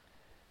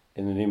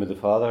In the name of the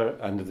Father,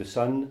 and of the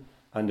Son,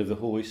 and of the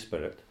Holy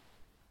Spirit.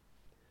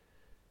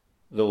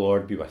 The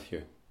Lord be with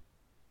you.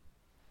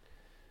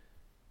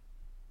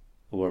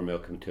 A warm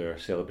welcome to our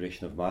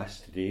celebration of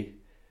Mass today.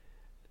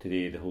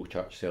 Today the whole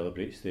Church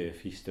celebrates the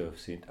feast of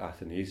St.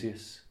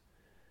 Athanasius.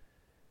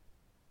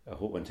 I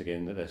hope once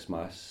again that this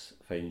Mass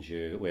finds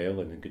you well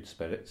and in good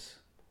spirits.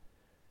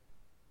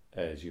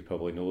 As you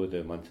probably know,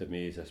 the month of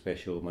May is a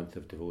special month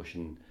of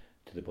devotion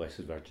to the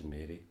Blessed Virgin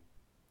Mary.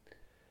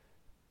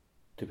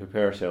 To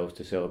prepare ourselves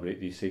to celebrate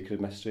these sacred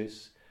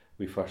mysteries,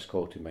 we first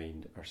call to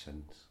mind our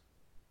sins.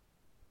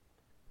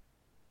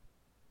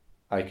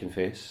 I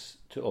confess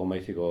to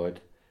Almighty God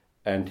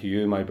and to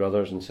you, my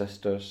brothers and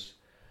sisters,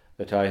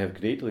 that I have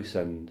greatly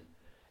sinned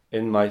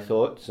in my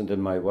thoughts and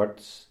in my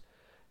words,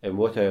 in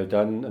what I have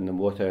done and in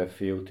what I have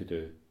failed to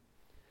do,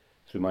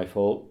 through my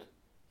fault,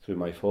 through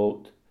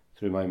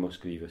my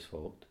most grievous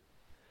fault.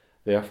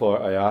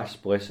 Therefore I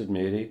ask Blessed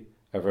Mary,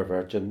 ever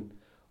Virgin,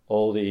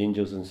 all the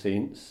angels and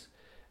saints,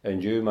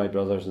 and you, my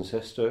brothers and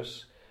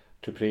sisters,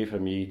 to pray for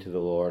me to the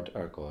Lord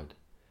our God.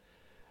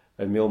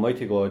 And may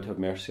Almighty God have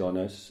mercy on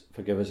us,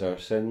 forgive us our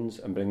sins,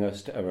 and bring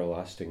us to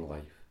everlasting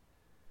life.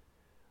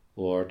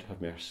 Lord, have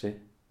mercy.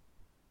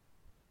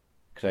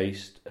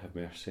 Christ, have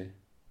mercy.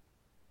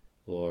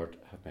 Lord,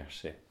 have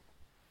mercy.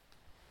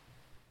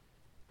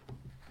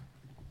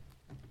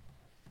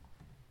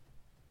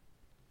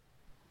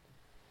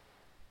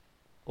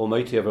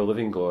 Almighty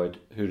ever-living God,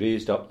 who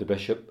raised up the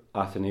Bishop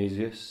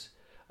Athanasius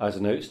as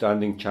an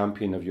outstanding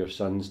champion of your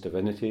Son's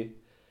divinity,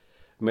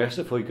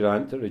 mercifully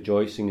grant that,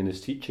 rejoicing in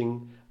his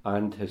teaching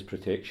and his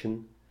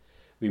protection,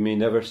 we may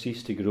never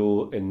cease to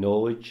grow in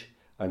knowledge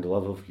and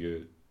love of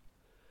you.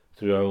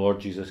 Through our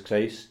Lord Jesus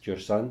Christ, your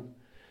Son,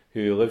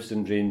 who lives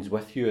and reigns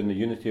with you in the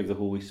unity of the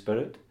Holy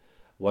Spirit,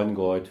 one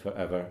God for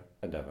ever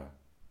and ever.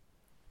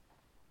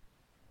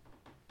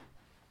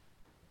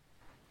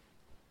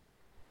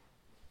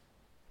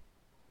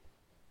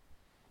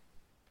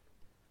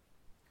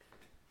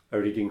 A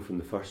reading from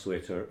the first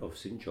letter of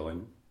St.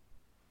 John.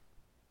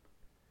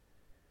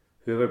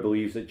 Whoever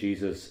believes that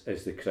Jesus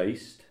is the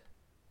Christ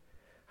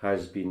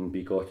has been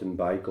begotten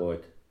by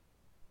God,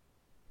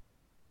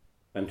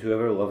 and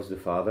whoever loves the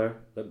Father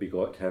that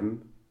begot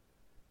him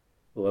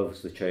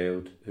loves the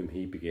child whom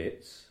he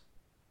begets.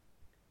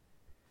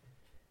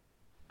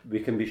 We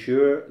can be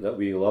sure that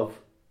we love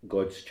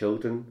God's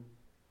children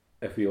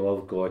if we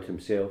love God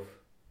himself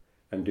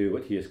and do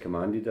what he has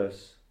commanded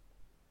us.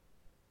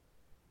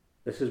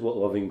 This is what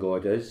loving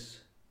God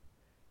is,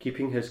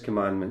 keeping his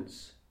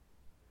commandments.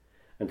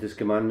 And his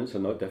commandments are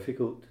not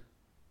difficult,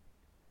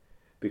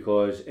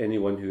 because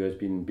anyone who has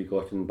been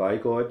begotten by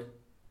God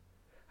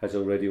has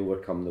already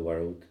overcome the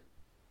world.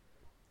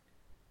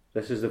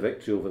 This is the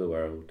victory over the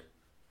world,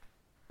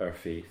 our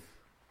faith.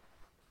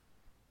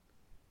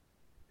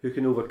 Who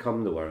can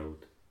overcome the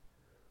world?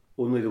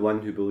 Only the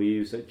one who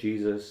believes that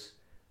Jesus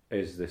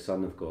is the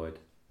Son of God.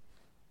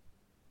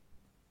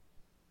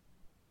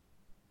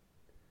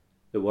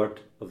 The word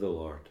of the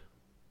Lord.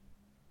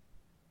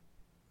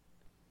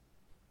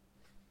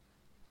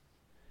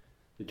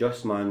 The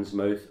just man's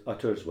mouth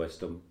utters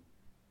wisdom.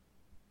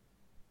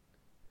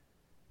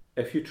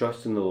 If you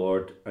trust in the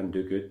Lord and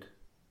do good,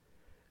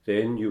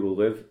 then you will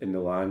live in the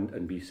land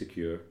and be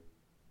secure.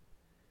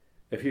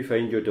 If you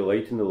find your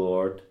delight in the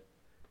Lord,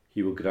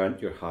 he will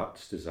grant your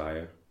heart's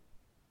desire.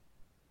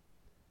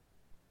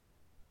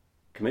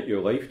 Commit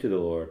your life to the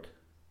Lord.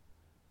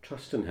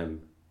 Trust in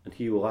him, and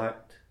he will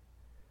act,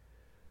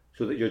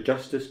 so that your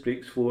justice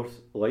breaks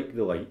forth like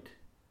the light,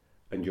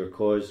 and your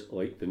cause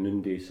like the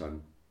noonday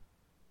sun.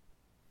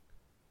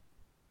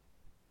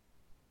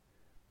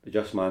 The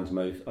just man's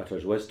mouth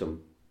utters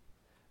wisdom,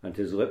 and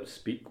his lips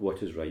speak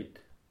what is right.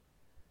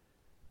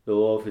 The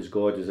law of his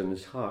God is in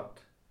his heart.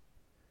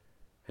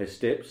 His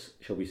steps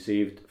shall be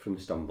saved from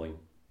stumbling.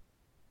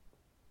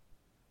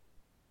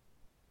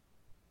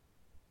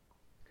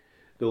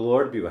 The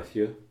Lord be with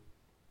you.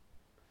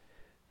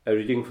 A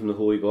reading from the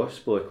Holy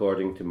Gospel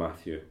according to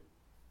Matthew.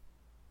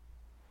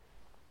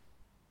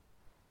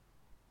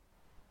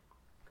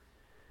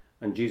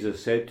 And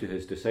Jesus said to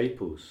his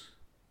disciples,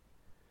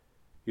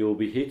 "You will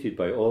be hated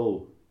by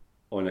all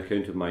on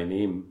account of my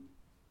name,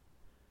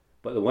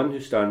 but the one who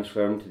stands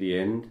firm to the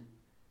end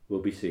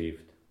will be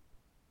saved.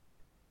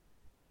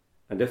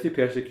 And if they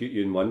persecute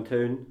you in one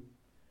town,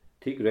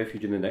 take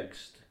refuge in the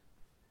next.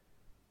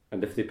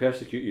 And if they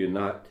persecute you in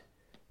that,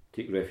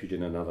 take refuge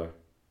in another.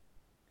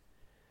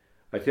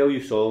 I tell you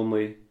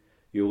solemnly,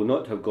 you will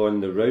not have gone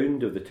the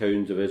round of the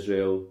towns of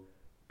Israel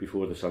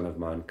before the Son of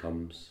Man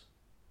comes."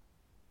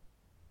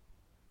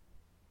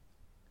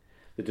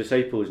 The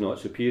disciple is not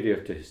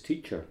superior to his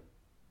teacher,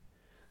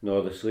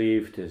 nor the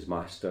slave to his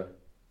master.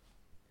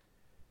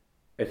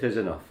 It is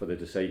enough for the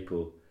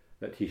disciple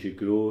that he should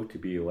grow to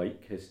be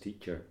like his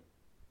teacher.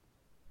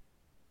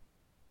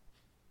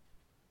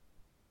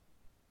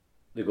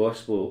 The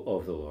Gospel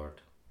of the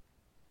Lord.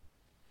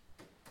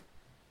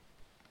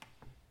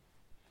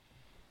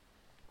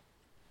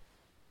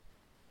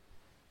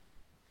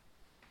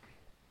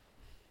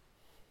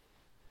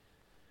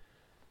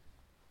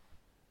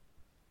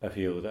 I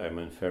feel that I'm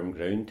on firm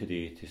ground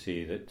today to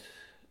say that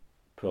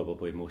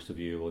probably most of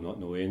you will not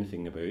know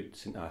anything about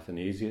St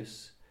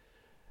Athanasius.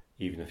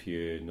 Even if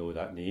you know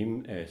that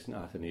name, St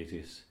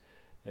Athanasius,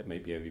 it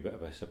might be a wee bit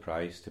of a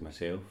surprise to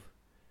myself.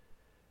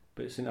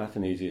 But St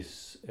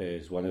Athanasius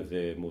is one of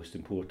the most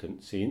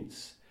important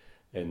saints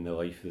in the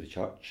life of the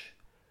Church.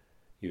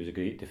 He was a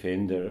great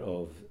defender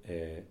of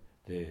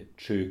the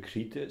true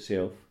creed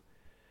itself.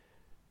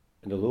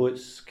 And although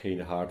it's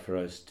kind of hard for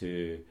us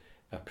to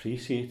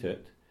appreciate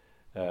it,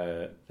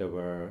 there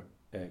were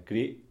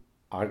great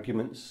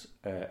arguments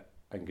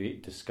and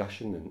great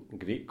discussion and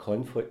great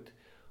conflict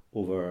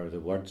over the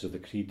words of the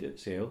creed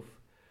itself,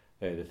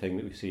 the thing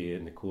that we say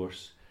in the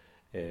course,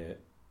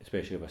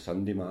 especially of a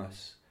Sunday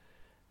Mass,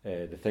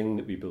 the thing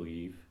that we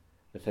believe,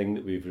 the thing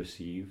that we've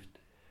received,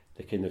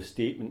 the kind of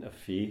statement of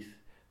faith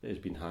that has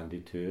been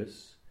handed to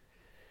us.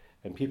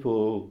 And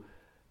people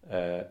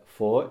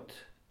fought,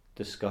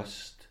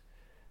 discussed,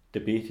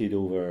 debated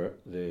over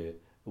the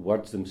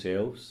words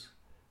themselves,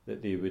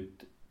 that they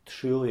would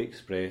truly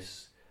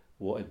express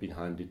what had been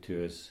handed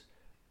to us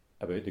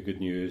about the good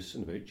news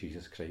and about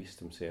Jesus Christ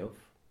himself.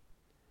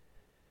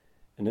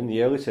 And in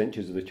the early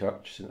centuries of the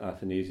Church, St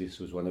Athanasius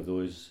was one of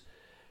those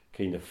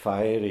kind of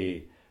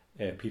fiery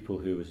people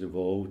who was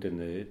involved in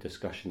the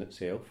discussion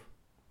itself.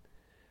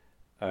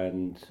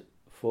 And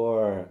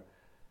for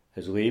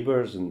his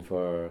labours and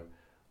for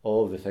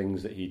all of the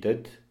things that he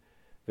did,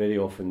 very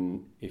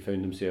often he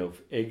found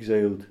himself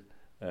exiled,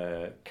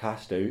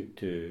 cast out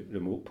to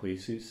remote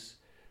places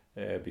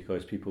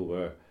because people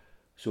were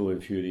so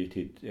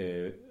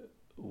infuriated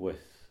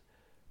with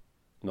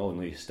not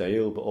only his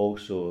style but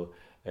also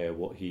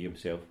what he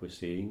himself was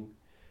saying,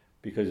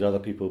 because other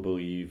people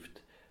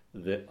believed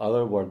that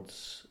other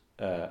words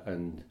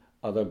and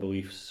other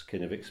beliefs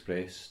kind of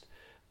expressed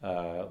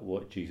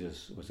what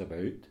Jesus was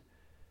about.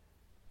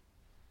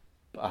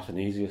 But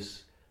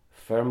Athanasius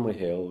firmly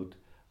held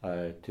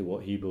to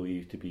what he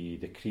believed to be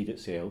the creed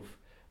itself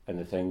and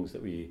the things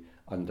that we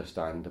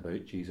understand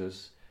about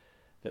Jesus,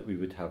 that we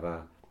would have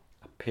a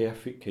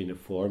perfect kind of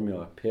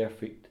formula, a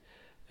perfect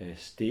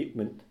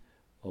statement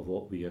of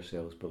what we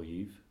ourselves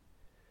believe.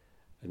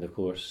 And of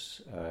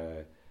course,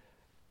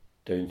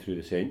 down through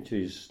the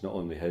centuries, not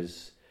only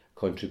his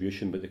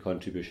contribution but the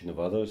contribution of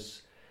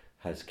others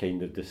has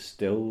kind of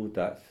distilled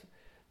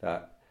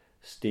that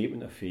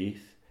statement of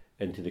faith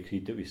into the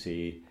creed that we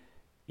say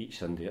each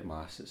Sunday at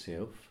Mass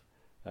itself.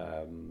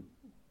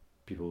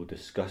 People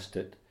discussed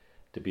it,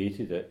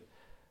 debated it,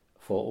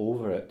 fought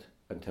over it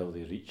until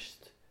they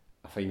reached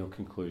a final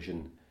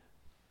conclusion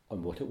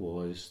on what it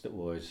was that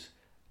was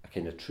a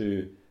kind of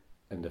true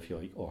and, if you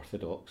like,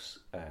 orthodox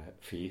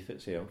faith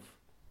itself.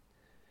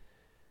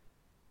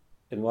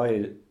 And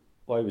why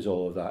was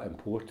all of that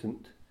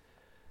important?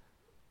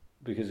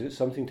 Because it's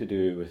something to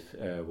do with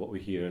what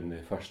we hear in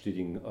the first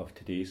reading of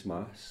today's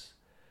Mass.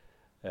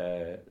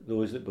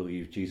 Those that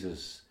believe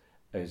Jesus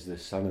is the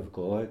Son of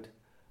God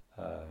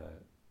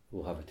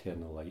will have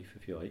eternal life,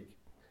 if you like.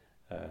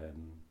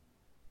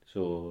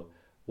 So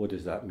what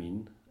does that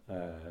mean?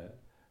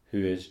 Who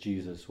is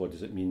Jesus? What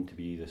does it mean to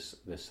be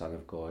the Son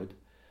of God?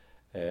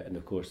 And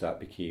of course that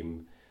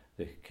became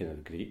the kind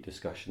of great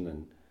discussion,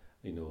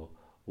 and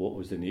what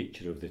was the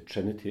nature of the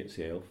Trinity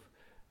itself,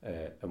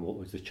 and what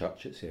was the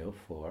Church itself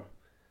for.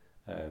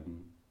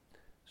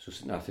 So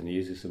St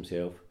Athanasius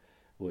himself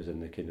was in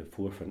the kind of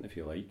forefront, if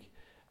you like,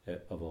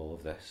 of all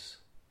of this.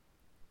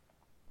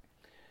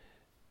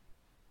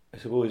 I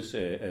suppose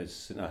as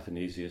St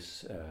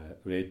Athanasius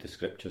read the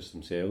scriptures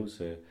themselves,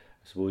 I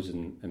suppose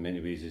in many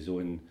ways his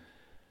own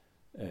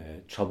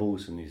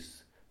troubles and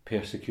his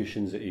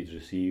persecutions that he'd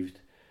received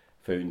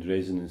found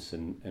resonance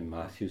in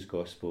Matthew's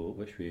Gospel,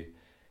 which we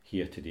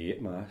hear today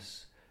at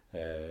Mass,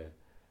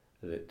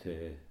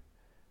 that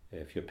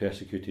if you're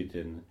persecuted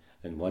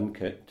in one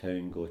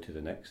town, go to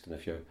the next, and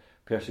if you're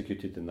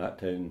persecuted in that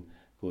town,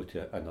 go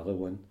to another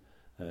one.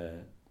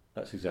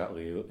 That's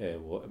exactly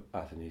what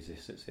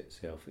Athanasius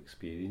itself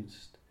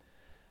experienced.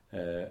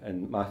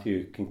 And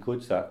Matthew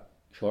concludes that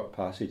short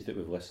passage that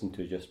we've listened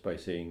to just by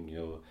saying,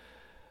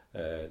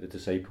 the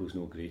disciple's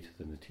no greater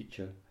than the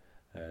teacher.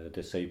 The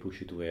disciple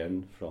should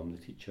learn from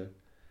the teacher.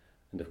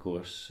 And of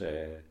course,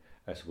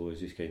 I suppose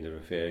he's kind of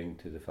referring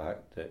to the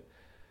fact that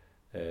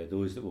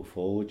those that will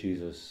follow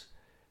Jesus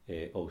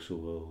also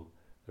will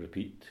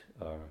repeat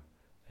or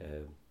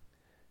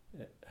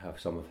have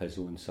some of his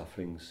own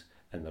sufferings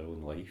in their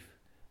own life.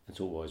 And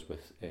so it was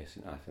with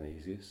St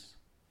Athanasius.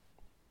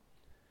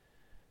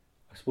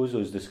 I suppose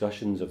those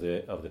discussions of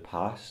the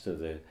past, of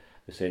the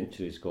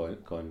centuries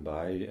gone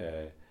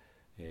by,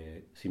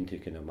 seem to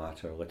kind of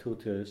matter little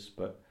to us,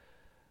 but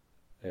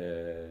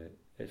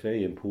it's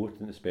very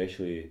important,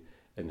 especially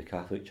in the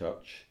Catholic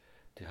Church,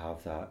 to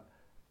have that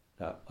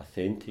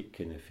authentic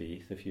kind of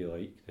faith, if you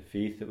like, the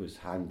faith that was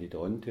handed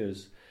on to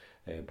us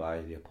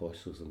by the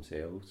apostles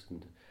themselves.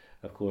 And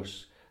of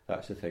course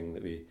that's the thing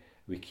that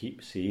we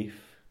keep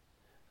safe,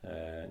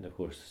 and of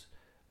course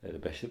the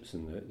bishops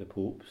and the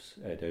popes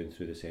down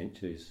through the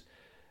centuries,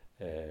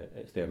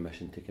 it's their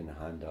mission to kind of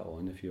hand that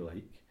on, if you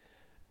like.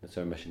 It's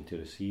our mission to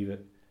receive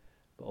it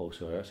but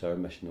also it's our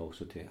mission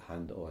also to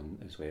hand it on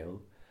as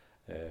well.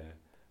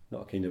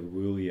 Not a kind of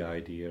woolly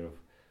idea of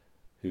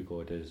who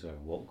God is or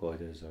what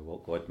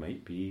God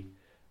might be,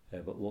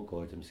 but what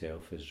God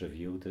himself has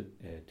revealed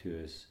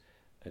to us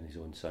in his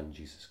own Son,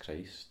 Jesus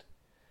Christ.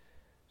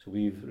 So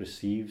we've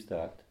received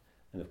that,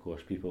 and of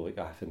course people like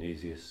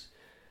Athanasius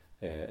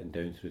and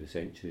down through the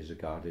centuries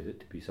regarded it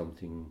to be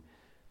something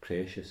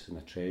precious and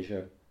a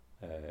treasure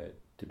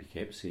to be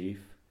kept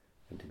safe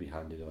and to be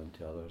handed on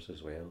to others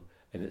as well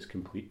in its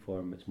complete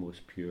form, its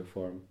most pure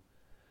form.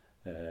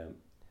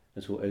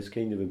 And so it is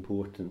kind of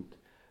important,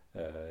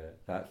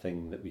 that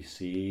thing that we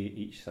say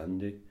each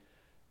Sunday,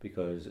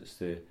 because it's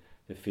the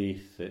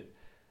faith that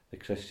the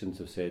Christians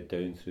have said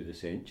down through the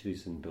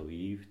centuries and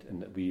believed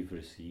and that we've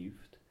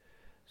received.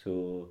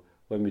 So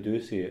when we do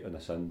say it on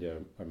a Sunday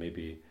or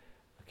maybe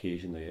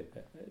occasionally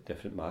at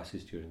different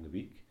masses during the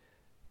week,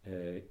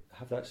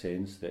 have that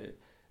sense that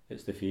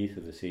it's the faith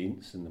of the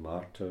saints and the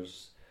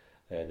martyrs,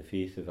 the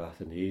faith of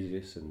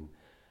Athanasius and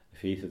the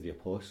faith of the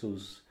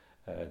apostles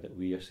that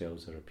we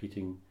ourselves are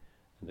repeating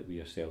and that we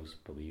ourselves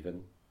believe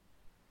in.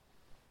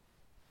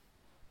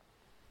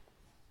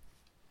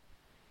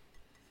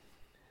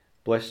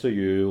 Blessed are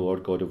you,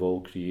 Lord God of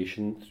all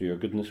creation. Through your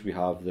goodness we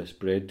have this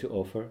bread to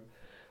offer,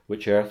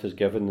 which earth has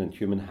given and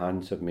human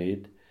hands have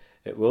made.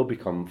 It will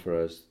become for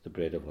us the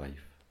bread of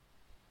life.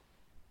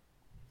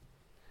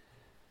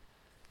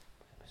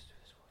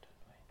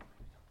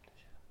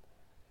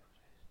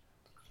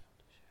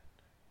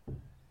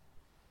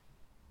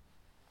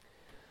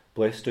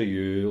 Blessed are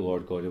you,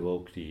 Lord God of all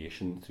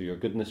creation. Through your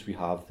goodness we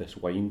have this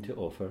wine to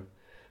offer,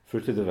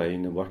 fruit of the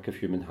vine and work of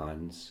human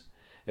hands.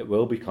 It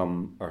will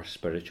become our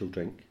spiritual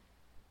drink.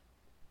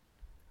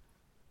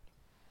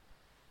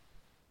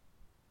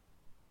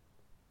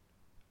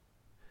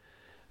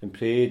 And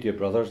pray, dear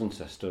brothers and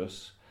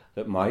sisters,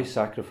 that my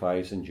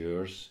sacrifice and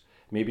yours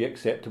may be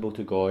acceptable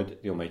to God,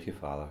 the Almighty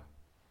Father.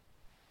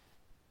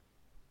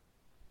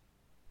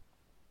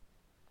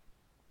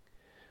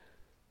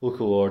 Look,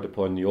 O Lord,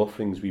 upon the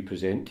offerings we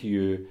present to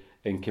you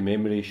in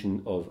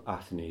commemoration of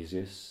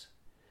Athanasius,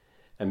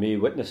 and may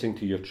witnessing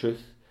to your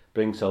truth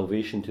bring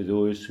salvation to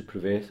those who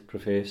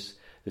profess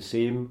the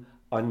same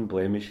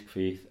unblemished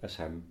faith as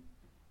him.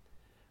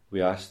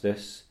 We ask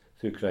this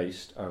through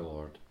Christ our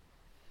Lord.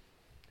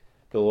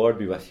 The Lord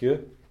be with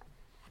you.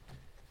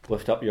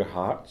 Lift up your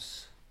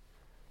hearts.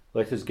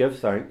 Let us give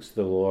thanks to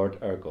the Lord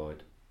our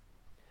God.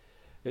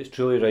 It's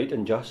truly right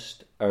and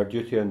just, our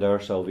duty and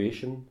our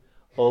salvation,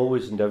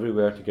 always and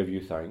everywhere to give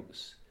you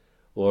thanks,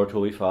 Lord,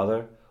 Holy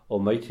Father,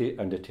 Almighty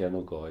and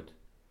eternal God.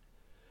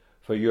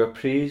 For you are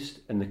praised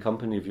in the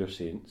company of your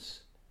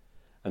saints,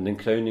 and in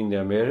crowning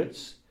their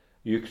merits,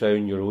 you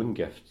crown your own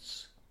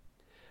gifts.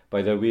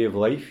 By their way of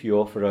life you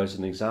offer us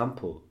an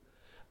example.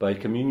 By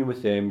communion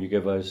with them you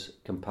give us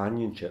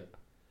companionship,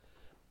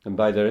 and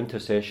by their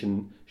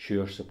intercession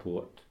sure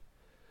support,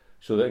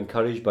 so that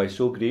encouraged by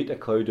so great a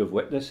cloud of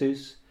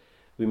witnesses,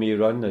 we may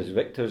run as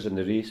victors in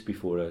the race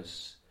before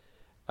us,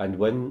 and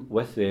win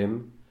with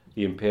them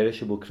the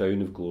imperishable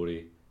crown of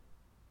glory,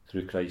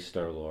 through Christ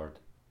our Lord.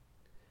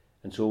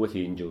 And so with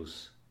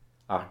angels,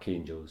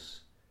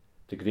 archangels,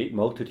 the great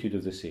multitude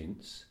of the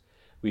saints,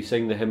 we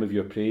sing the hymn of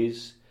your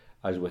praise,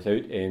 as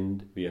without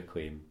end we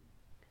acclaim.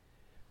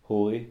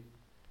 Holy,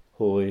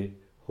 holy,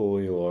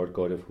 holy Lord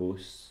God of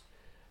hosts,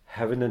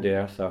 heaven and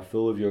earth are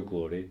full of your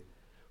glory.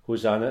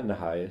 Hosanna in the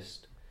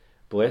highest.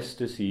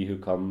 Blessed is he who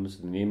comes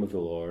in the name of the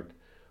Lord.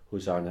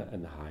 Hosanna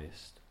in the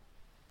highest.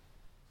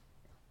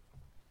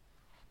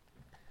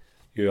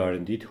 You are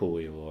indeed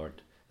holy,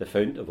 Lord, the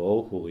fount of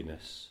all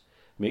holiness.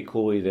 Make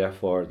holy,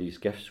 therefore, these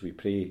gifts, we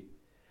pray,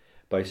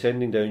 by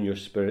sending down your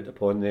Spirit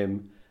upon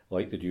them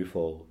like the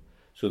dewfall,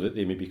 so that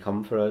they may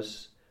become for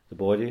us the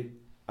body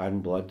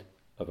and blood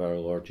of our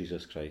Lord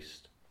Jesus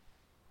Christ.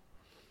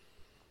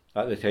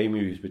 At the time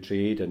he was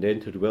betrayed and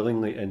entered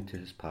willingly into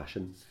his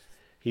passion,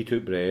 he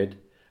took bread,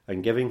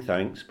 and giving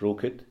thanks,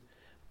 broke it,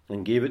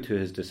 and gave it to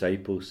his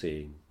disciples,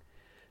 saying,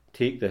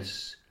 Take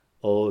this,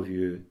 all of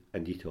you,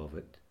 and eat of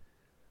it,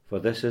 for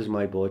this is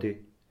my body,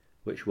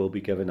 which will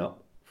be given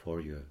up for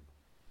you.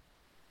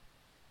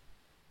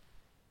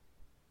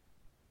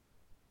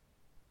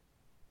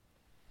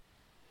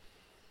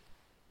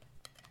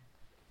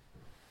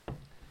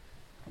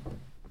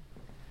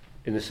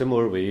 In a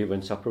similar way,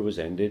 when supper was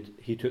ended,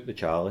 he took the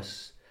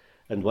chalice,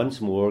 and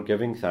once more,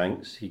 giving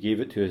thanks, he gave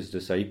it to his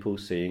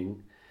disciples,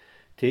 saying,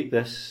 Take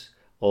this,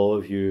 all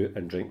of you,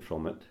 and drink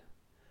from it.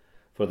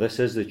 For this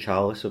is the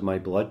chalice of my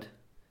blood,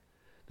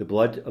 the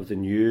blood of the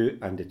new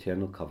and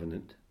eternal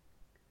covenant,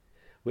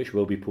 which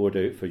will be poured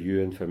out for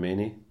you and for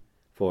many,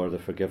 for the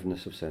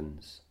forgiveness of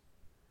sins.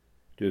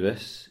 Do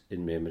this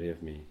in memory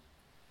of me.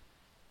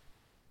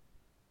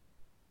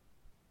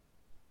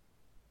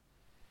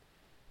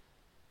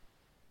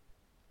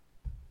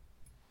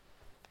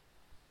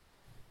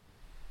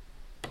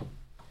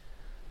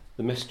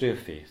 The mystery of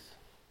faith.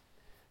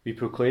 We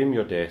proclaim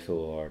your death, O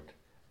Lord,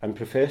 and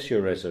profess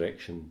your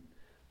resurrection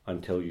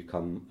until you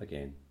come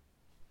again.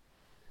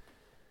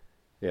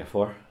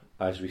 Therefore,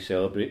 As we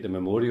celebrate the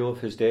memorial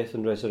of his death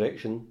and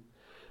resurrection,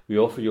 we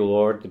offer you,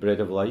 Lord, the bread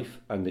of life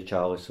and the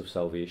chalice of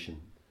salvation,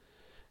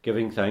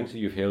 giving thanks that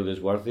you've held us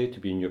worthy to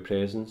be in your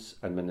presence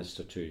and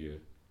minister to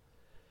you.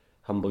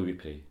 Humbly we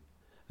pray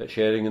that,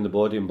 sharing in the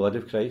body and blood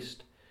of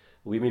Christ,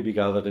 we may be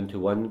gathered into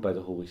one by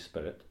the Holy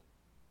Spirit.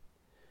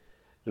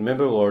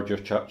 Remember, Lord, your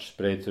church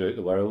spread throughout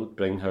the world.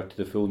 Bring her to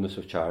the fullness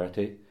of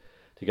charity,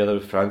 together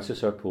with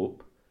Francis our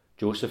Pope,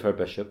 Joseph our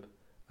Bishop,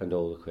 and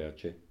all the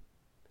clergy.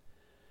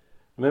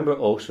 Remember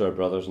also our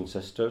brothers and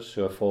sisters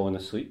who have fallen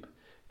asleep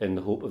in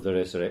the hope of the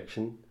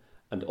resurrection,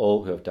 and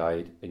all who have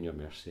died in your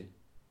mercy.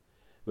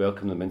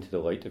 Welcome them into the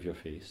light of your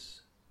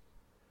face.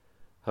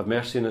 Have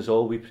mercy on us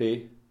all, we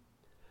pray,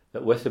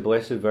 that with the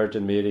Blessed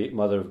Virgin Mary,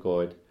 Mother of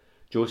God,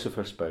 Joseph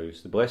her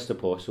spouse, the blessed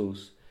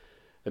apostles,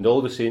 and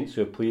all the saints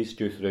who have pleased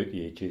you throughout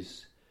the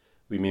ages,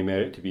 we may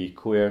merit to be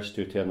co-heirs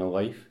to eternal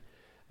life,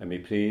 and may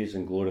praise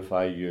and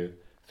glorify you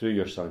through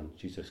your Son,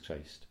 Jesus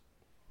Christ.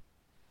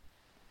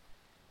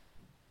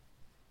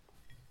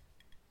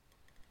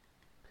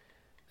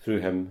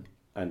 Through him,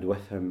 and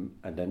with him,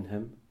 and in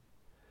him,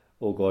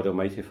 O God,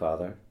 Almighty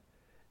Father,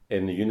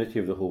 in the unity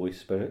of the Holy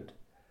Spirit,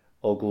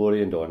 all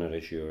glory and honour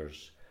is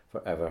yours,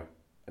 for ever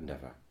and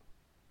ever.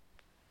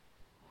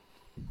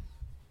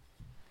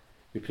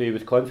 We pray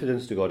with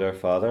confidence to God our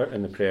Father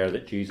in the prayer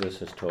that Jesus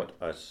has taught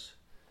us.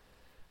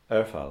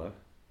 Our Father,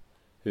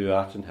 who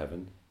art in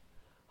heaven,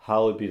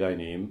 hallowed be thy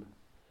name.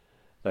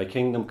 Thy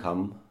kingdom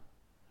come,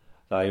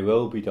 thy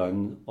will be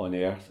done on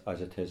earth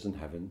as it is in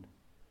heaven.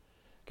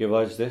 Give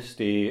us this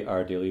day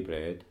our daily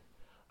bread,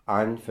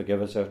 and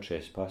forgive us our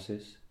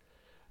trespasses,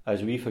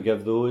 as we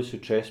forgive those who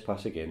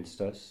trespass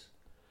against us.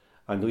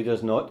 And lead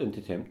us not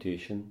into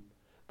temptation,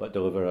 but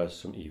deliver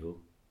us from evil.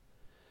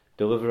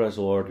 Deliver us,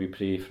 Lord, we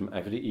pray, from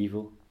every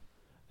evil,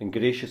 and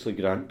graciously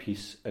grant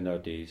peace in our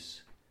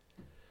days,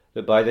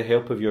 that by the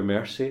help of your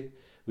mercy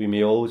we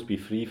may always be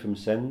free from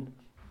sin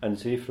and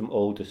safe from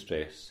all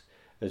distress,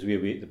 as we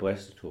await the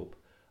blessed hope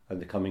and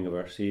the coming of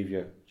our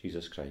Saviour,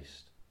 Jesus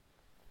Christ.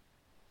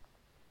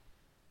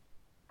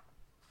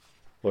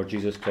 Lord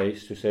Jesus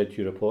Christ, who said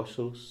to your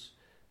apostles,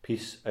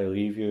 "Peace I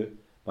leave you,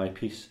 my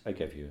peace I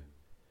give you,"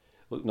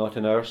 look not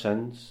on our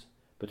sins,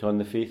 but on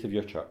the faith of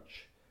your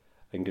church,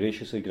 and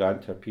graciously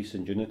grant her peace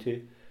and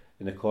unity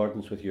in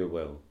accordance with your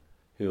will,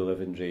 who live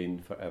and reign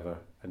for ever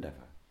and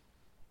ever.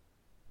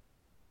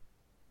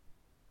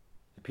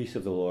 The peace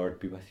of the Lord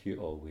be with you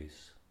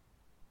always.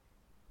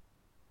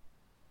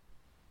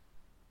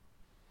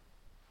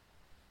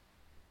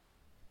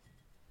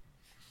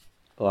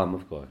 Lamb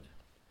of God,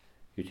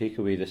 you take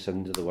away the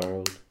sins of the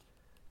world,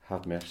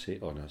 have mercy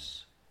on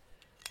us.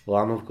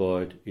 Lamb of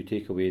God, you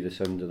take away the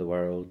sins of the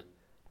world,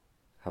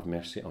 have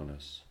mercy on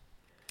us.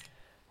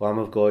 Lamb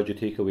of God, you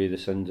take away the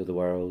sins of the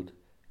world,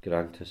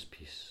 grant us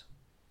peace.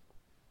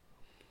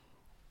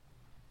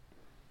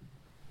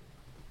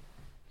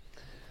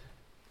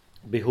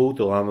 Behold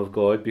the Lamb of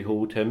God,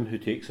 behold him who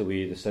takes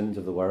away the sins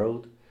of the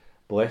world.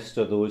 Blessed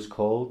are those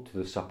called to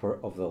the supper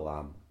of the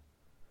Lamb.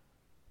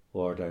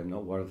 Lord, I am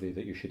not worthy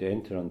that you should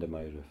enter under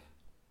my roof,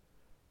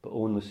 but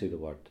only say the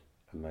word,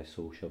 and my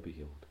soul shall be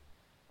healed.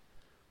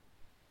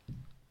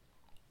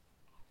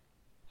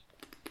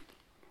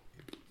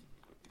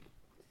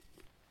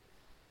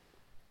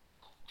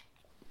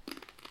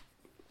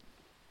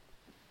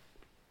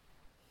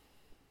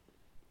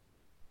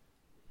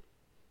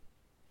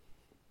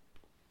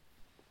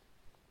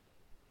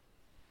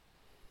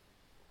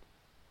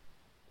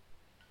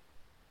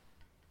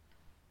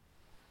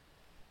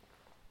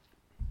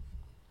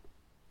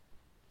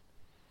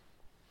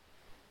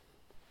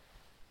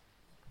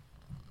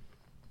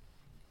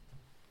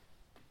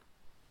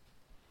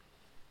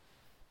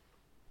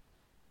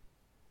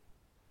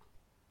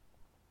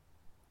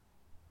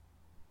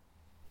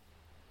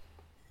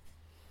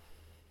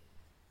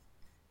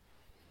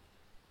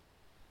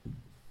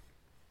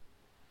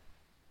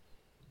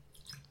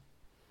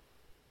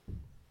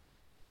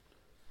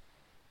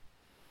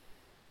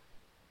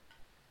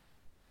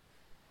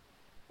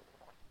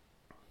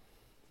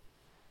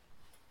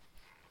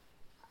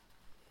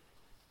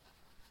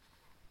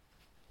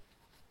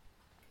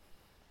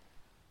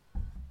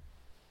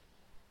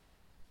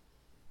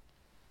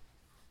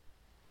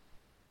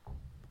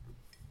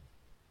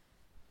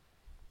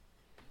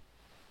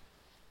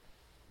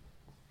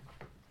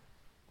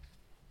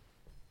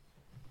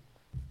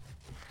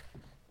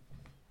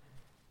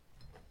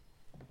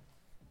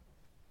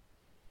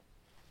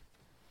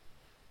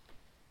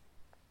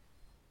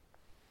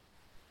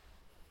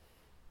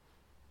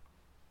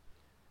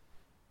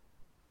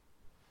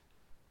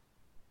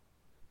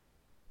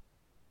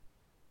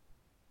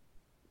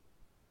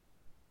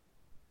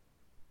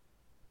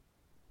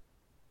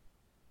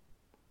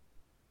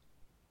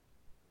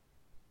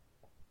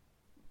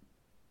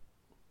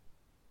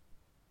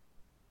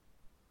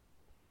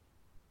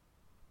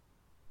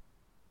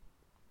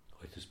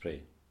 Let us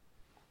pray.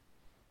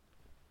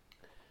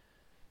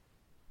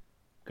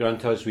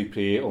 Grant us, we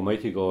pray,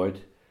 Almighty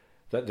God,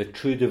 that the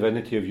true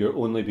divinity of your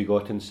only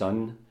begotten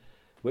Son,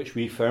 which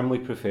we firmly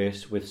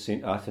profess with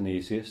St.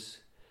 Athanasius,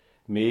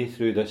 may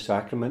through this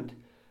sacrament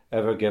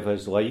ever give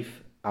us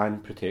life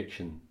and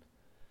protection.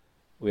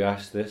 We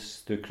ask this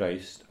through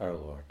Christ our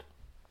Lord.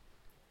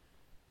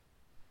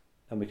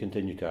 And we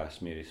continue to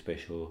ask Mary's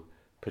special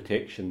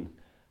protection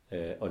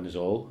on us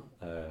all,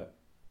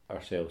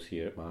 ourselves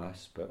here at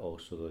Mass, but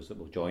also those that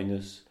will join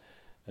us,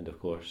 and of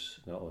course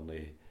not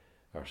only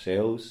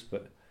ourselves,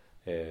 but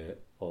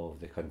of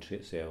the country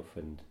itself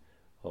and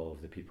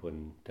of the people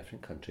in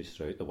different countries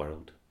throughout the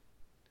world.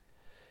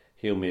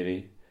 Hail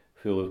Mary,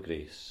 full of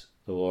grace,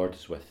 the Lord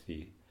is with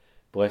thee.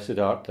 Blessed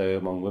art thou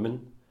among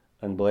women,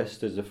 and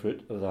blessed is the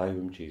fruit of thy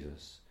womb,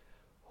 Jesus.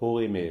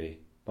 Holy Mary,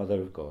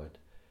 Mother of God,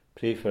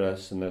 pray for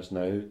us sinners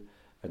now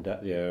and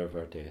at the hour of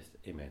our death.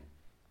 Amen.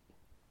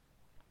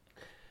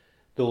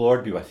 The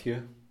Lord be with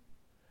you,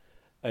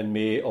 and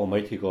may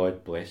Almighty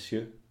God bless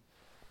you,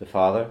 the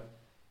Father,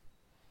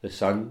 the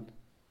Son,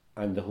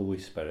 and the Holy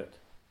Spirit.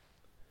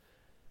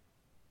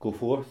 Go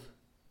forth,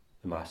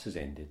 the Mass is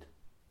ended.